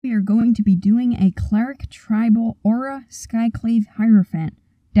we are going to be doing a Cleric Tribal Aura Skyclave Hierophant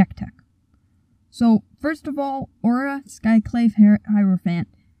deck tech. So, first of all, Aura Skyclave Hierophant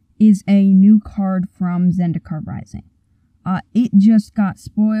is a new card from Zendikar Rising. It just got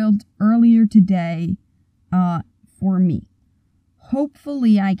spoiled earlier today for me.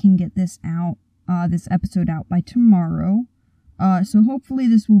 Hopefully I can get this episode out by tomorrow. So hopefully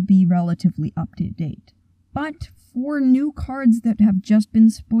this will be relatively up to date. But for new cards that have just been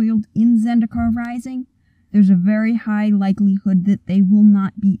spoiled in Zendikar Rising, there's a very high likelihood that they will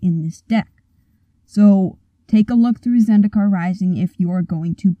not be in this deck. So take a look through Zendikar Rising if you are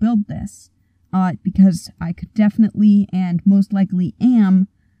going to build this. Because I could definitely, and most likely am,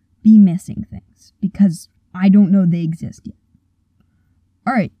 be missing things. Because I don't know they exist yet.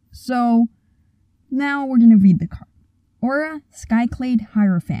 Alright, so now we're going to read the card. Aura Skyclave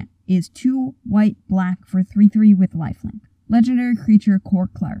Hierophant is 2 white black for 3/3 with lifelink. Legendary creature core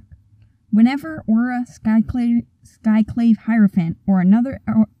cleric. Whenever Aura Skyclave Hierophant or another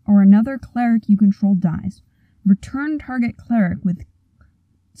cleric you control dies, return target cleric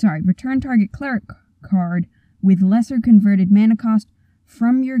card with lesser converted mana cost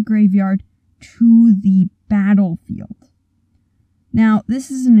from your graveyard to the battlefield. Now, this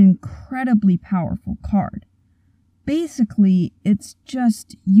is an incredibly powerful card. Basically, it's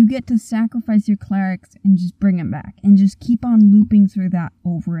just, you get to sacrifice your clerics and just bring them back, and just keep on looping through that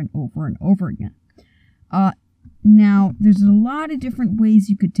over and over and over again. Now, there's a lot of different ways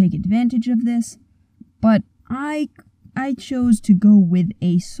you could take advantage of this, but I chose to go with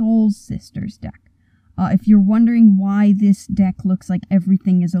a Soul Sisters deck. If you're wondering why this deck looks like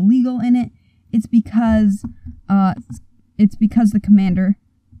everything is illegal in it, it's because the commander,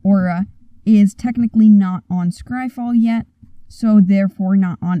 Aura, is technically not on Scryfall yet, so therefore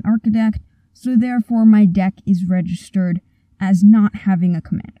not on Archidekt, so therefore my deck is registered as not having a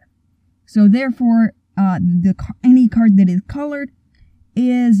commander. So therefore, any card that is colored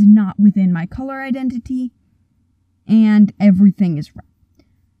is not within my color identity, and everything is red.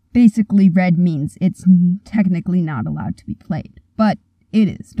 Basically, red means it's technically not allowed to be played, but it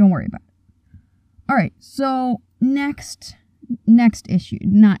is, don't worry about it. Alright, so next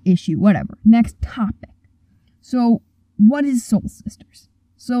topic. So, what is Soul Sisters?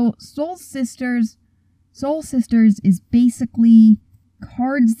 So, Soul Sisters is basically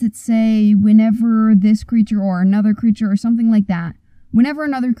cards that say whenever this creature or another creature or something like that, whenever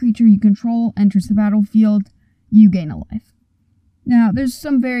another creature you control enters the battlefield, you gain a life. Now, there's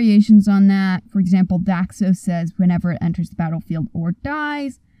some variations on that. For example, Daxos says whenever it enters the battlefield or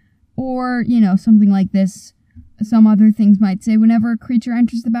dies, or, something like this. Some other things might say whenever a creature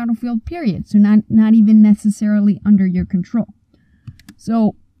enters the battlefield, period. So not even necessarily under your control.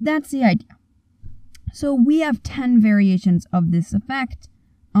 So that's the idea. So we have 10 variations of this effect.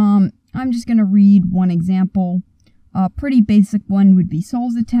 I'm just going to read one example. A pretty basic one would be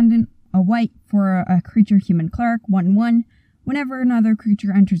Soul's Attendant, a white for a creature human cleric, 1/1. Whenever another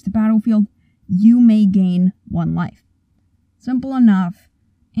creature enters the battlefield, you may gain 1 life. Simple enough.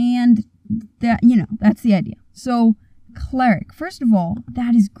 And that's the idea. So, cleric. First of all,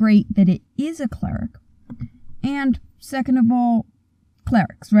 that is great that it is a cleric. And second of all,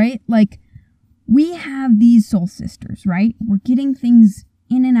 clerics, right? Like, we have these Soul Sisters, right? We're getting things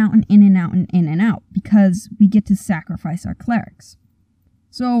in and out and in and out and in and out because we get to sacrifice our clerics.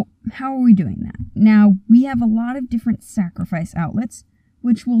 So, how are we doing that? Now, we have a lot of different sacrifice outlets,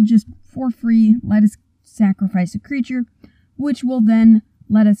 which will just, for free, let us sacrifice a creature, which will then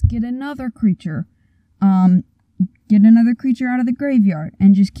let us get another creature out of the graveyard,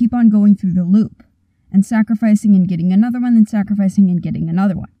 and just keep on going through the loop, and sacrificing and getting another one, and sacrificing and getting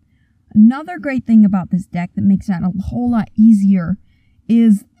another one. Another great thing about this deck that makes that a whole lot easier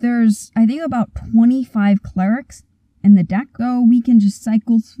is there's, I think, about 25 clerics in the deck, so we can just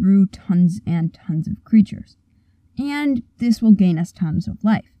cycle through tons and tons of creatures. And this will gain us tons of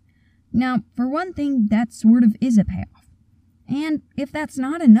life. Now, for one thing, that sort of is a payoff. And if that's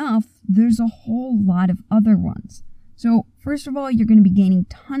not enough, there's a whole lot of other ones. So, first of all, you're going to be gaining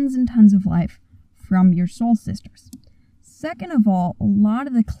tons and tons of life from your Soul Sisters. Second of all, a lot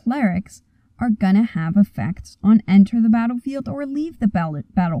of the clerics are going to have effects on enter the battlefield or leave the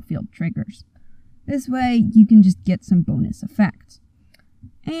battlefield triggers. This way, you can just get some bonus effects.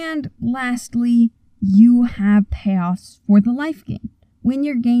 And lastly, you have payoffs for the life gain. When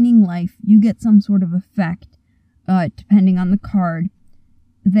you're gaining life, you get some sort of effect, depending on the card,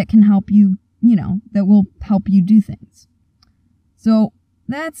 that can help you, that will help you do things. So,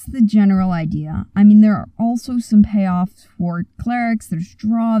 that's the general idea. I mean, there are also some payoffs for clerics. There's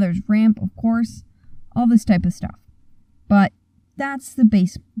draw, there's ramp, of course, all this type of stuff. But that's the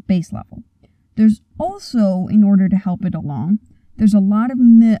base level. There's also, in order to help it along, there's a lot of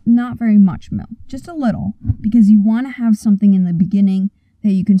not very much mill, just a little, because you want to have something in the beginning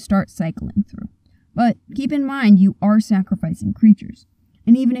that you can start cycling through. But keep in mind, you are sacrificing creatures.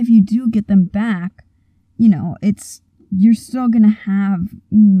 And even if you do get them back, you're still going to have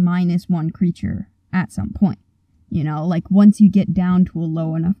 -1 creature at some point. Like once you get down to a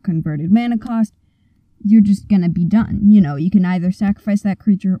low enough converted mana cost, you're just going to be done. You can either sacrifice that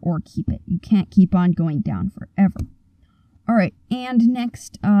creature or keep it. You can't keep on going down forever. Alright, and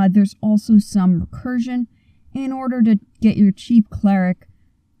next, there's also some recursion. In order to get your cheap cleric,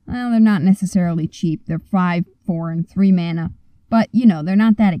 well, they're not necessarily cheap. They're 5, 4, and 3 mana. But, they're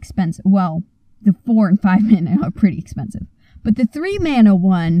not that expensive. Well, the 4 and 5 mana are pretty expensive. But the 3 mana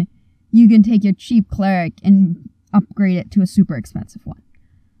one, you can take your cheap cleric and upgrade it to a super expensive one.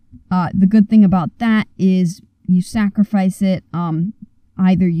 The good thing about that is you sacrifice it.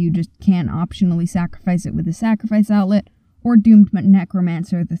 Either you just can optionally sacrifice it with a sacrifice outlet, or Doomed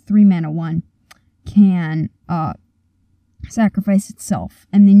Necromancer, the 3 mana one, can sacrifice itself.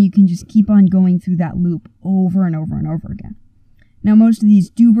 And then you can just keep on going through that loop over and over and over again. Now, most of these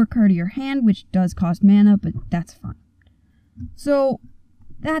do recur to your hand, which does cost mana, but that's fine. So,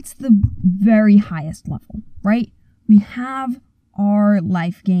 that's the very highest level, right? We have our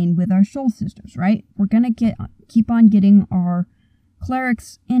life gain with our Soul Sisters, right? We're gonna keep on getting our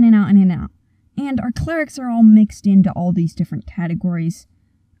clerics in and out and in and out. And our clerics are all mixed into all these different categories,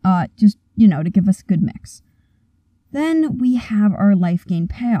 just, to give us a good mix. Then we have our life gain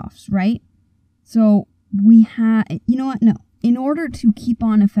payoffs, right? So we have, No. In order to keep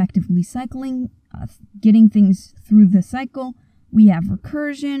on effectively cycling, getting things through the cycle, we have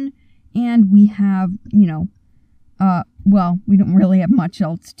recursion, and we have, we don't really have much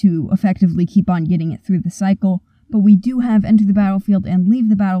else to effectively keep on getting it through the cycle, but we do have enter the battlefield and leave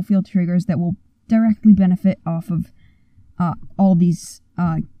the battlefield triggers that will directly benefit off of all these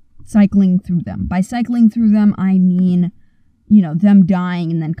cycling through them. By cycling through them, I mean, them dying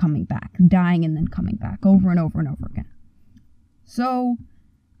and then coming back, over and over and over again. So,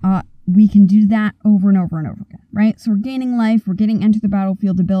 we can do that over and over and over again, right? So we're gaining life, we're getting enter the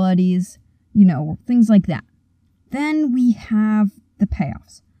battlefield abilities, things like that. Then we have the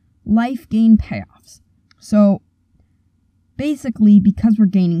payoffs. Life gain payoffs. So, basically, because we're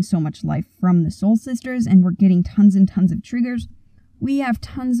gaining so much life from the Soul Sisters and we're getting tons and tons of triggers, we have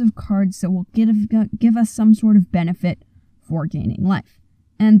tons of cards that will give us some sort of benefit for gaining life.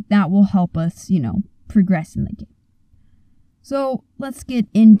 And that will help us, progress in the game. So let's get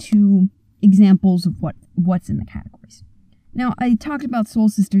into examples of what's in the categories. Now, I talked about Soul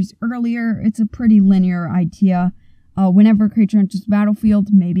Sisters earlier. It's a pretty linear idea. Whenever a creature enters the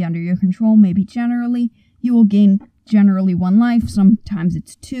battlefield, maybe under your control, maybe generally, you will gain generally 1 life. Sometimes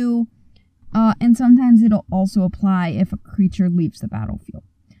it's 2. And sometimes it'll also apply if a creature leaves the battlefield.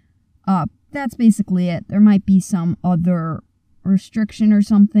 That's basically it. There might be some other restriction or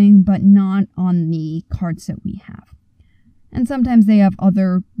something, but not on the cards that we have. And sometimes they have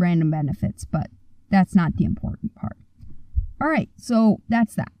other random benefits, but that's not the important part. Alright, so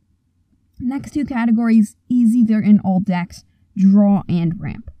that's that. Next 2 categories, easy, they're in all decks, draw and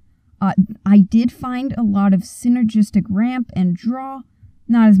ramp. I did find a lot of synergistic ramp and draw,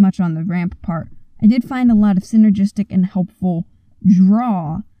 not as much on the ramp part. I did find a lot of synergistic and helpful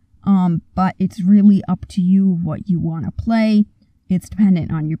draw, but it's really up to you what you want to play. It's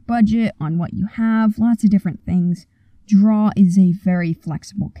dependent on your budget, on what you have, lots of different things. Draw is a very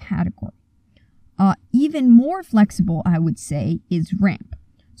flexible category. Even more flexible, I would say, is ramp.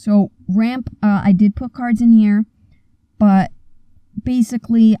 So ramp, I did put cards in here, but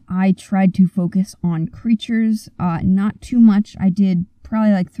basically I tried to focus on creatures, not too much. I did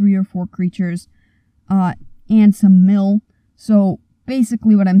probably like 3 or 4 creatures, and some mill. So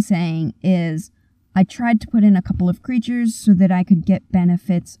basically what I'm saying is I tried to put in a couple of creatures so that I could get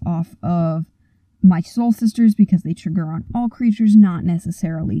benefits off of my Soul Sisters because they trigger on all creatures, not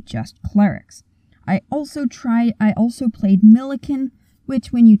necessarily just clerics. I also played Millikin,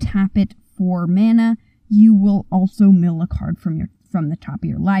 which when you tap it for mana, you will also mill a card from the top of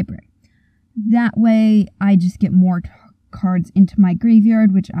your library. That way, I just get more cards into my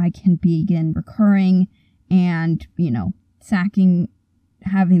graveyard, which I can begin recurring and, sacking,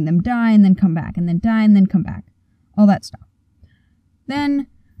 having them die and then come back, and then die and then come back. All that stuff. Then,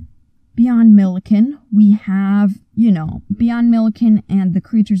 beyond Millikin, we have, beyond Millikin and the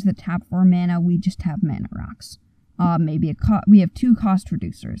creatures that tap for mana, we just have mana rocks. We have 2 cost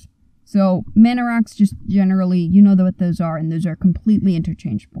reducers. So, mana rocks just generally, you know what those are, and those are completely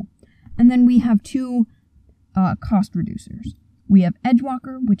interchangeable. And then we have 2 cost reducers. We have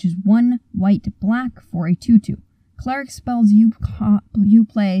Edgewalker, which is 1 white black for a 2/2. Cleric spells you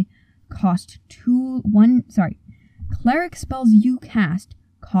play cost Cleric spells you cast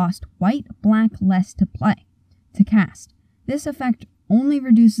cost white black less to cast. This effect only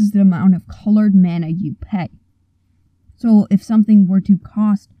reduces the amount of colored mana you pay. So if something were to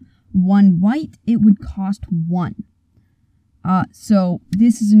cost 1 white, it would cost 1. So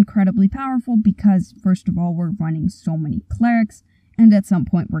this is incredibly powerful because, first of all, we're running so many clerics, and at some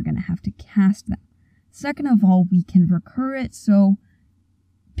point we're going to have to cast them. Second of all, we can recur it, so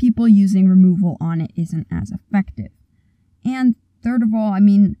people using removal on it isn't as effective. And third of all,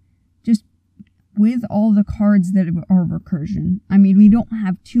 just with all the cards that are recursion, we don't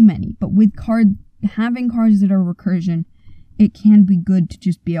have too many, but with having cards that are recursion, it can be good to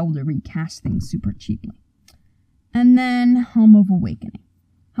just be able to recast things super cheaply. And then Helm of Awakening.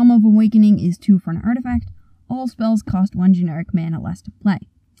 Helm of Awakening is 2 for an artifact. All spells cost 1 generic mana less to play.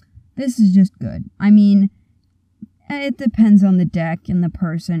 This is just good. It depends on the deck and the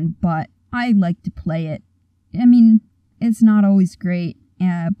person, but I like to play it. It's not always great,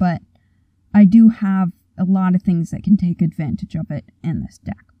 but I do have a lot of things that can take advantage of it in this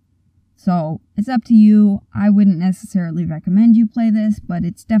deck. So, it's up to you. I wouldn't necessarily recommend you play this, but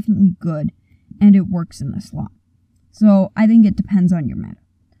it's definitely good, and it works in the slot. So, I think it depends on your meta.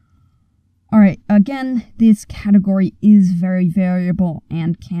 Alright, again, this category is very variable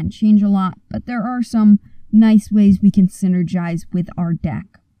and can change a lot, but there are some nice ways we can synergize with our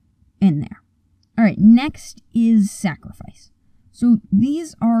deck in there. Alright, next is Sacrifice. So,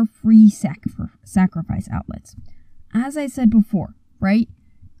 these are free sacrifice outlets. As I said before, right?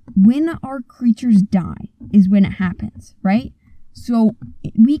 When our creatures die is when it happens, right? So,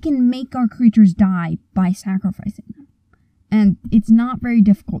 we can make our creatures die by sacrificing them. And it's not very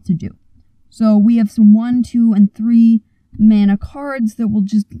difficult to do. So, we have some 1, 2, and 3 mana cards that will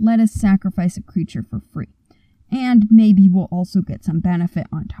just let us sacrifice a creature for free. And maybe we'll also get some benefit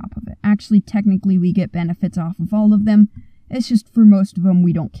on top of it. Actually, technically, we get benefits off of all of them. It's just for most of them,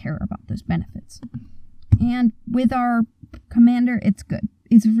 we don't care about those benefits. And with our commander, it's good.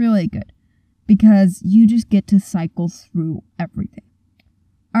 It's really good. Because you just get to cycle through everything.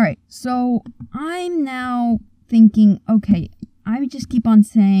 Alright, so I'm now thinking, okay, I just keep on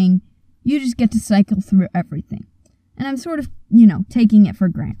saying, you just get to cycle through everything. And I'm sort of, taking it for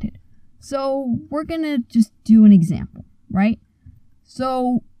granted. So we're going to just do an example, right?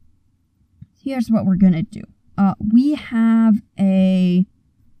 So here's what we're going to do. We have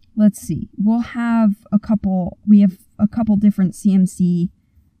we have a couple different CMC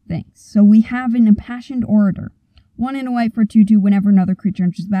things. So we have an Impassioned Orator. 1 and a white for 2/2. Whenever another creature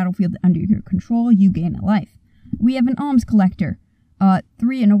enters the battlefield under your control, you gain a life. We have an Alms Collector.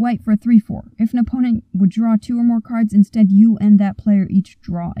 3 and a white for 3/4. If an opponent would draw 2 or more cards, instead you and that player each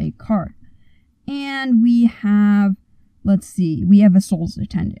draw a card. And we have, we have a Soul's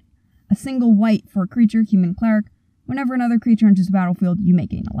Attendant. A single white for a creature, human cleric. Whenever another creature enters the battlefield, you may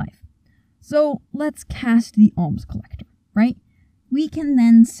gain a life. So let's cast the Alms Collector, right? We can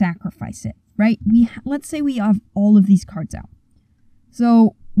then sacrifice it, right? Let's say we have all of these cards out.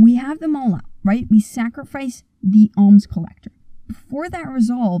 So we have them all out, right? We sacrifice the Alms Collector. Before that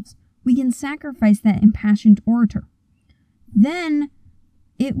resolves, we can sacrifice that Impassioned Orator. Then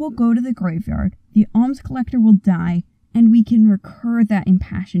it will go to the graveyard, the Alms Collector will die, and we can recur that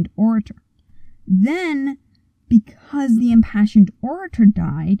Impassioned Orator. Then, because the Impassioned Orator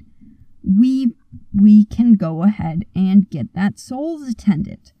died, we can go ahead and get that Soul's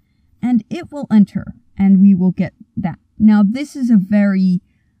Attendant. And it will enter, and we will get that. Now, this is a very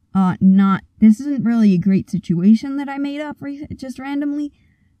this isn't really a great situation that I made up just randomly,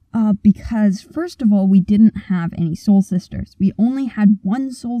 because first of all, we didn't have any Soul Sisters. We only had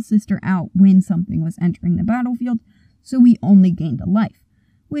 1 Soul Sister out when something was entering the battlefield, so we only gained a life,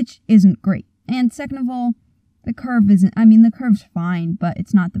 which isn't great. And second of all, the curve's fine, but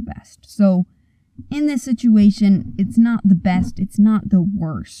it's not the best. So, in this situation, it's not the best, it's not the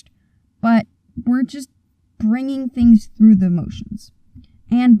worst, but we're just bringing things through the motions.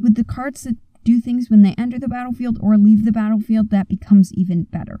 And with the cards that do things when they enter the battlefield or leave the battlefield, that becomes even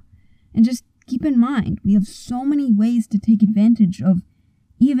better. And just keep in mind, we have so many ways to take advantage of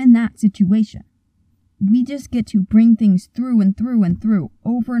even that situation. We just get to bring things through and through and through,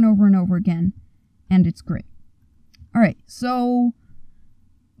 over and over and over again, and it's great. Alright, so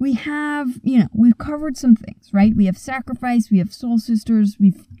we have, we've covered some things, right? We have Sacrifice, we have Soul Sisters,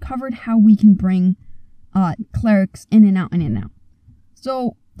 we've covered how we can bring clerics in and out and in and out.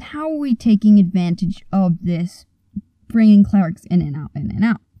 So, how are we taking advantage of this, bringing clerics in and out and in and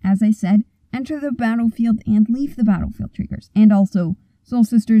out? As I said, enter the battlefield and leave the battlefield triggers. And also Soul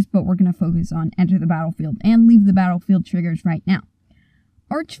Sisters, but we're going to focus on enter the battlefield and leave the battlefield triggers right now.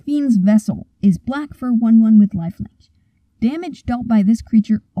 Archfiend's Vessel is black for 1/1 with lifelink. Damage dealt by this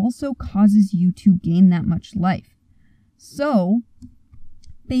creature also causes you to gain that much life. So,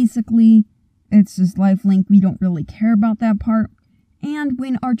 basically, it's just lifelink. We don't really care about that part. And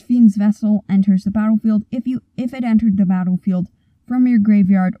when Archfiend's Vessel enters the battlefield, if it entered the battlefield from your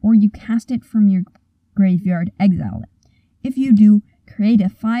graveyard or you cast it from your graveyard, exile it. If you do, create a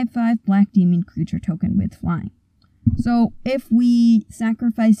 5/5 black demon creature token with flying. So if we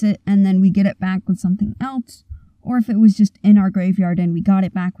sacrifice it and then we get it back with something else, or if it was just in our graveyard and we got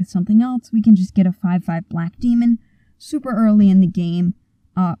it back with something else, we can just get a 5/5 black demon super early in the game,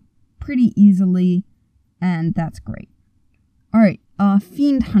 pretty easily, and that's great. Alright,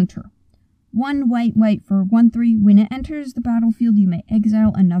 Fiend Hunter. 1 white for 1/3. When it enters the battlefield, you may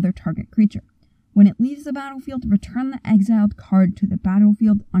exile another target creature. When it leaves the battlefield, return the exiled card to the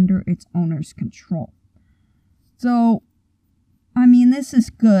battlefield under its owner's control. So, I mean, this is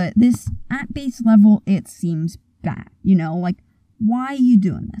good. This, at base level, it seems bad. You know, like, why are you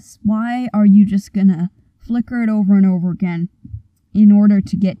doing this? Why are you just gonna flicker it over and over again in order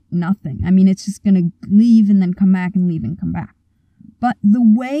to get nothing? I mean, it's just gonna leave and then come back and leave and come back. But the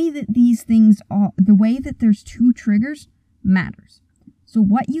way that these things are, the way that there's 2 triggers matters. So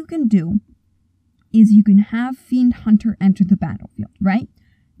what you can do is you can have Fiend Hunter enter the battlefield, right?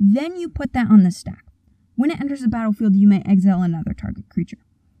 Then you put that on the stack. When it enters the battlefield, you may exile another target creature.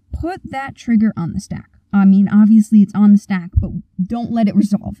 Put that trigger on the stack. I mean, obviously it's on the stack, but don't let it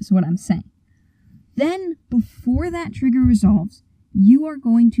resolve, is what I'm saying. Then, before that trigger resolves, you are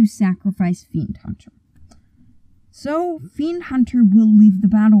going to sacrifice Fiend Hunter. So, Fiend Hunter will leave the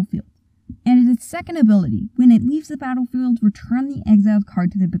battlefield. And its second ability, when it leaves the battlefield, return the exiled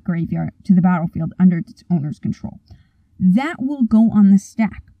card to the graveyard to the battlefield under its owner's control. That will go on the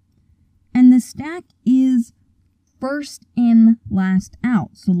stack. And the stack is first in, last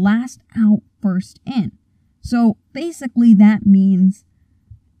out. So last out, first in. So basically that means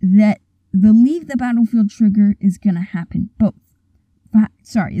that the leave the battlefield trigger is going to happen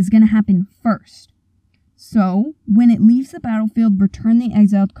is going to happen first. So when it leaves the battlefield, return the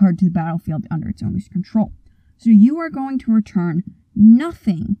exiled card to the battlefield under its owner's control. So you are going to return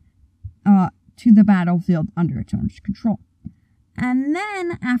nothing to the battlefield under its owner's control. And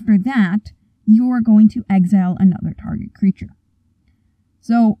then, after that, you are going to exile another target creature.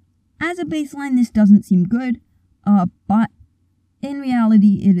 So, as a baseline, this doesn't seem good, but in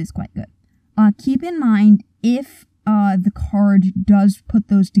reality, it is quite good. Keep in mind, if the card does put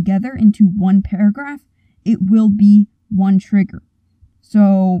those together into one paragraph, it will be one trigger.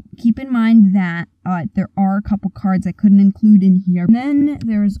 So, keep in mind that there are a couple cards I couldn't include in here. And then,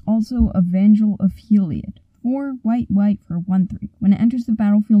 there is also Evangel of Heliod. 4 white for 1/3. When it enters the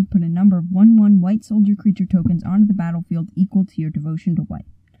battlefield, put a number of 1/1 white soldier creature tokens onto the battlefield equal to your devotion to white.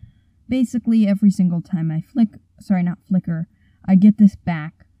 Basically, every single time I I get this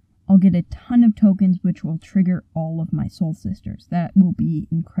back, I'll get a ton of tokens which will trigger all of my Soul Sisters. That will be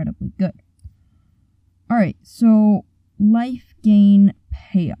incredibly good. Alright, so life gain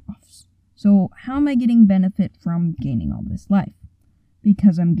payoffs. So how am I getting benefit from gaining all this life?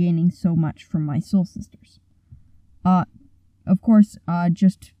 Because I'm gaining so much from my Soul Sisters. Of course,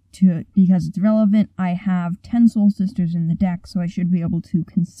 because it's relevant, I have 10 Soul Sisters in the deck, so I should be able to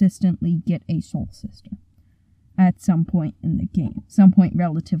consistently get a Soul Sister at some point in the game. Some point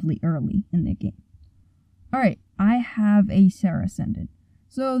relatively early in the game. Alright, I have a Serra Ascendant.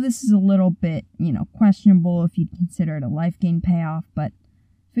 So this is a little bit, questionable if you'd consider it a life gain payoff, but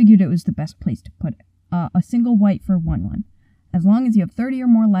figured it was the best place to put it. A single white for 1/1. As long as you have 30 or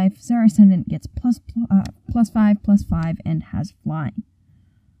more life, Serra Ascendant gets +5/+5 and has flying.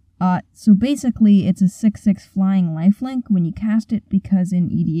 So basically, it's a 6/6 flying lifelink when you cast it, because in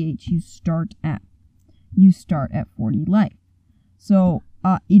EDH you start at 40 life. So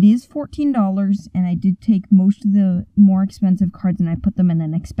it is $14, and I did take most of the more expensive cards and I put them in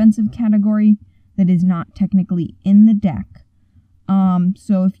an expensive category that is not technically in the deck.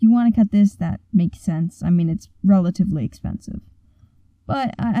 So if you want to cut this, that makes sense. I mean, it's relatively expensive,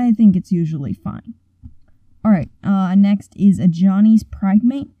 but I think it's usually fine. Alright, next is Ajani's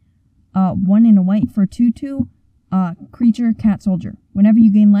Pridemate. 1 and a white for 2/2. Creature, cat, soldier. Whenever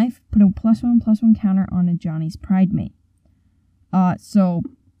you gain life, put a +1/+1 counter on Ajani's Pridemate. So,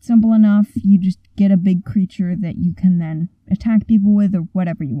 simple enough, you just get a big creature that you can then attack people with, or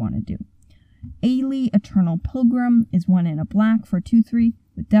whatever you want to do. Ailey, Eternal Pilgrim, is 1 and a black for 2/3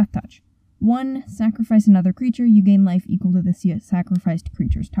 with Death Touch. 1, sacrifice another creature, you gain life equal to the sacrificed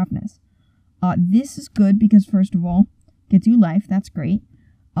creature's toughness. This is good because, first of all, gets you life. That's great.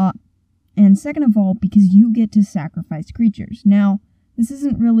 And second of all, because you get to sacrifice creatures. Now, this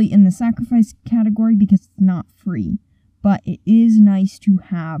isn't really in the sacrifice category because it's not free, but it is nice to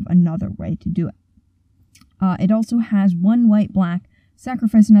have another way to do it. It also has 1 white-black,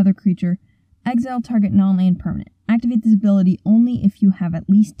 sacrifice another creature, exile target non-land permanent. Activate this ability only if you have at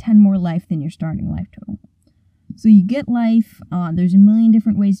least 10 more life than your starting life total. So you get life, there's a million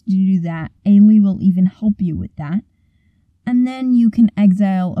different ways to do that. Ailey will even help you with that. And then you can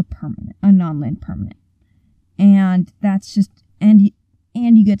exile a non-land permanent. And that's just, and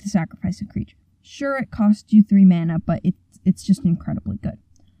you get to sacrifice a creature. Sure, it costs you 3 mana, but it's just incredibly good.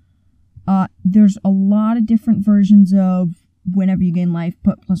 There's a lot of different versions of whenever you gain life,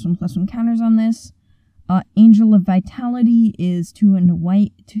 put +1/+1 counters on this. Angel of Vitality is 2 and a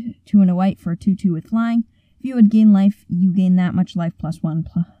white for a 2/2 with flying. If you would gain life, you gain that much life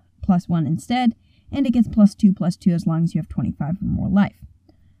 +1/+1 instead, and it gets +2/+2 as long as you have 25 or more life.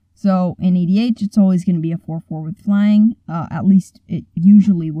 So in EDH, it's always going to be a 4/4 with flying. At least it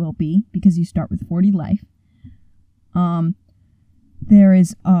usually will be, because you start with 40 life. There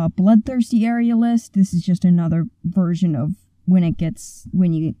is a Bloodthirsty Aerialist. This is just another version of when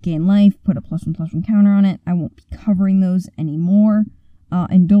you gain life, put a +1/+1 counter on it. I won't be covering those anymore.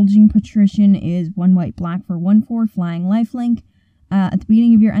 Indulging Patrician is 1 white-black for 1/4, flying lifelink. At the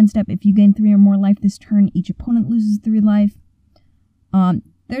beginning of your end step, if you gain 3 or more life this turn, each opponent loses 3 life.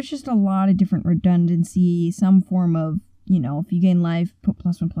 There's just a lot of different redundancy, some form of, if you gain life, put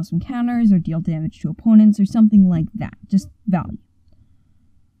 +1/+1 counters, or deal damage to opponents, or something like that. Just value.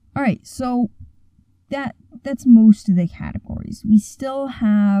 Alright, so that's most of the categories. We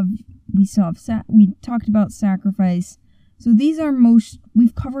talked about sacrifice. So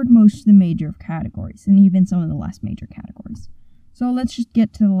we've covered most of the major categories, and even some of the less major categories. So let's just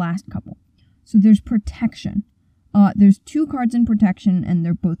get to the last couple. So there's protection. There's 2 cards in protection, and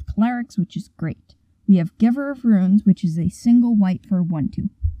they're both clerics, which is great. We have Giver of Runes, which is a single white for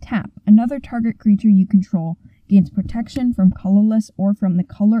 1/2. Tap. Another target creature you control gains protection from colorless or from the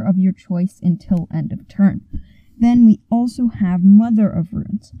color of your choice until end of turn. Then we also have Mother of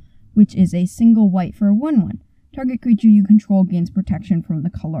Runes, which is a single white for a 1/1. Target creature you control gains protection from the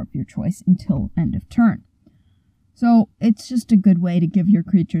color of your choice until end of turn. So it's just a good way to give your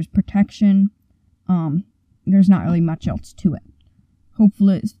creatures protection. There's not really much else to it.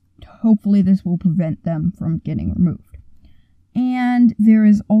 Hopefully this will prevent them from getting removed. And there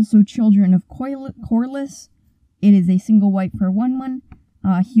is also Children of Corliss. It is a single white for a 1/1.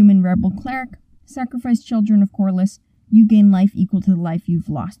 Human Rebel Cleric. Sacrifice Children of Corliss. You gain life equal to the life you've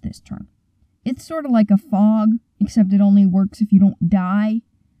lost this turn. It's sort of like a fog, except it only works if you don't die.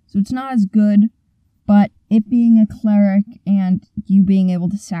 So it's not as good, but it being a cleric and you being able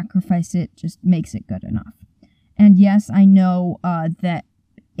to sacrifice it just makes it good enough. And yes, I know that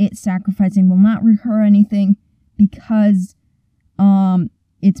it sacrificing will not recur anything because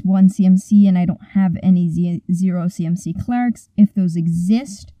it's 1 CMC and I don't have any 0 CMC clerics. If those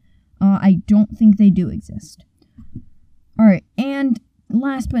exist, I don't think they do exist. Alright, and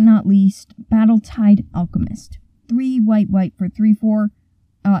last but not least, Battletide Alchemist. 3 white for 3/4.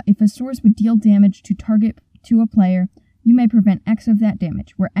 If a source would deal damage to a player, you may prevent X of that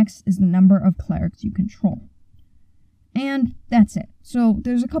damage, where X is the number of clerics you control. And that's it. So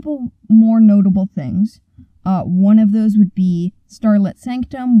there's a couple more notable things. One of those would be Starlit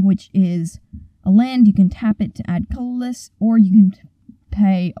Sanctum, which is a land. You can tap it to add colorless, or you can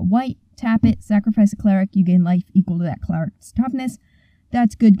pay a white, tap it, sacrifice a cleric, you gain life equal to that cleric's toughness.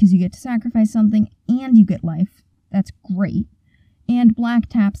 That's good because you get to sacrifice something and you get life. That's great. And black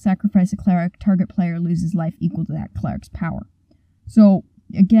tap, sacrifice a cleric, target player loses life equal to that cleric's power. So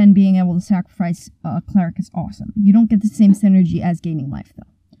again, being able to sacrifice a cleric is awesome. You don't get the same synergy as gaining life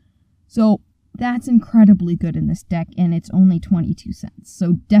though. So that's incredibly good in this deck, and it's only 22 cents.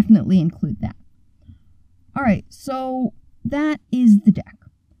 So definitely include that. Alright, so that is the deck.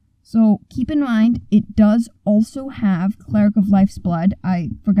 So keep in mind, it does also have Cleric of Life's Blood. I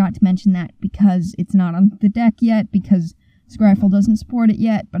forgot to mention that because it's not on the deck yet, because Scryfall doesn't support it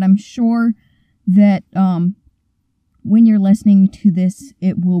yet, but I'm sure that when you're listening to this,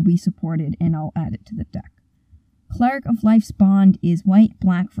 it will be supported, and I'll add it to the deck. Cleric of Life's Bond is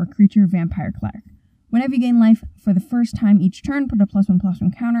white-black for creature vampire cleric. Whenever you gain life for the first time each turn, put a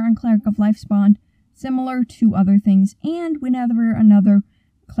 +1/+1 counter on Cleric of Life's Bond, similar to other things, and whenever another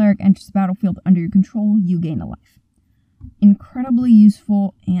cleric enters the battlefield under your control, you gain a life. Incredibly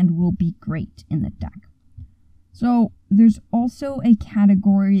useful and will be great in the deck. So there's also a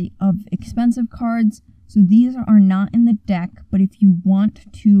category of expensive cards. So these are not in the deck, but if you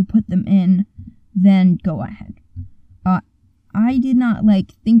want to put them in, then go ahead. I did not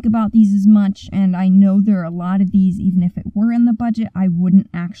think about these as much, and I know there are a lot of these, even if it were in the budget, I wouldn't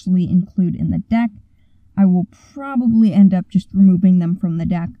actually include in the deck. I will probably end up just removing them from the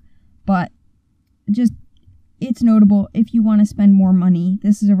deck, but it's notable. If you want to spend more money,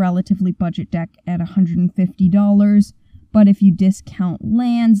 this is a relatively budget deck at $150, but if you discount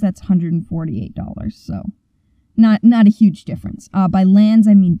lands, that's $148, so not a huge difference. By lands,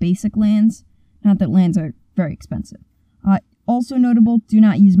 I mean basic lands, not that lands are very expensive. Also notable, do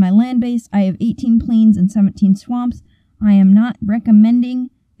not use my land base. I have 18 plains and 17 swamps. I am not recommending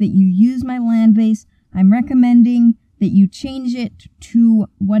that you use my land base. I'm recommending that you change it to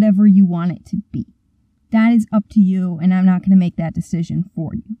whatever you want it to be. That is up to you, and I'm not going to make that decision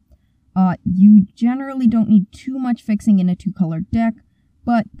for you. You generally don't need too much fixing in a 2-color deck,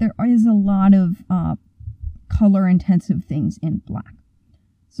 but there is a lot of color-intensive things in black.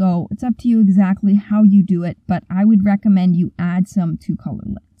 So it's up to you exactly how you do it, but I would recommend you add some 2-color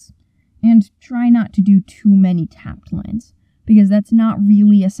lands. And try not to do too many tapped lands, because that's not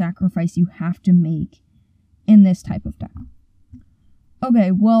really a sacrifice you have to make in this type of deck.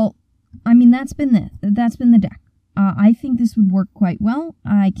 Okay, well, I mean, that's been the deck. I think this would work quite well.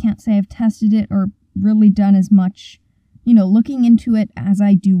 I can't say I've tested it or really done as much, looking into it as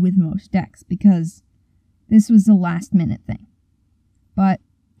I do with most decks, because this was a last-minute thing. But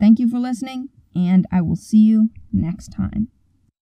thank you for listening, and I will see you next time.